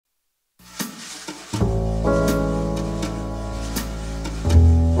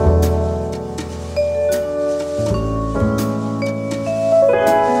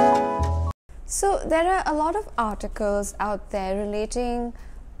there are a lot of articles out there relating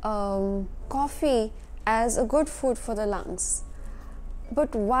coffee as a good food for the lungs.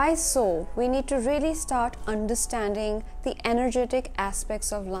 But why so? We need to really start understanding the energetic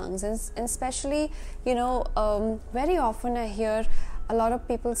aspects of lungs, and especially, very often I hear a lot of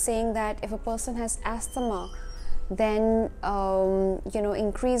people saying that if a person has asthma, then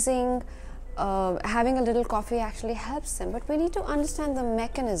increasing having a little coffee actually helps them. But we need to understand the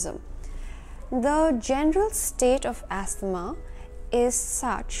mechanism. The general state of asthma is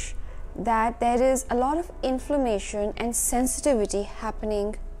such that there is a lot of inflammation and sensitivity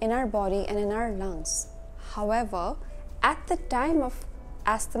happening in our body and in our lungs. However, at the time of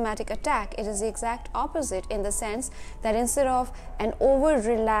asthmatic attack, it is the exact opposite, in the sense that instead of an over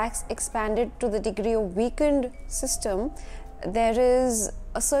relaxed, expanded to the degree of weakened system, there is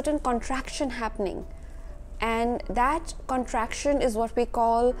a certain contraction happening, and that contraction is what we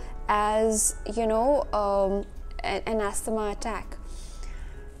call as an asthma attack.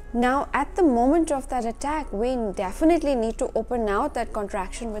 Now, at the moment of that attack, we definitely need to open out that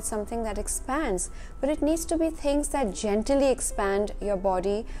contraction with something that expands, but it needs to be things that gently expand your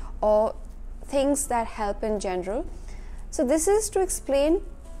body, or things that help in general. So this is to explain,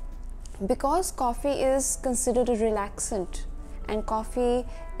 because coffee is considered a relaxant, and coffee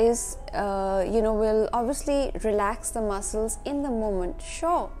is will obviously relax the muscles in the moment.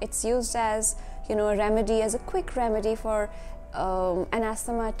 Sure, it's used as a remedy, as a quick remedy for an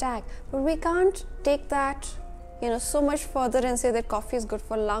asthma attack, but we can't take that so much further and say that coffee is good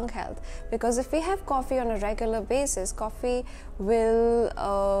for lung health, because if we have coffee on a regular basis, coffee will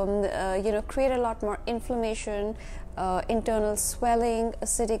create a lot more inflammation, internal swelling,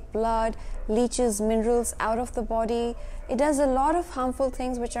 acidic blood, leaches minerals out of the body. It does a lot of harmful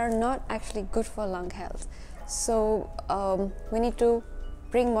things which are not actually good for lung health. So we need to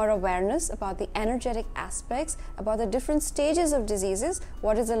bring more awareness about the energetic aspects, about the different stages of diseases.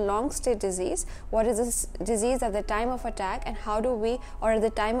 What is a long state disease? What is this disease at the time of attack, and how do we, or at the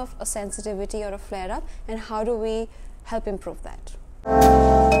time of a sensitivity or a flare up, and how do we help improve that?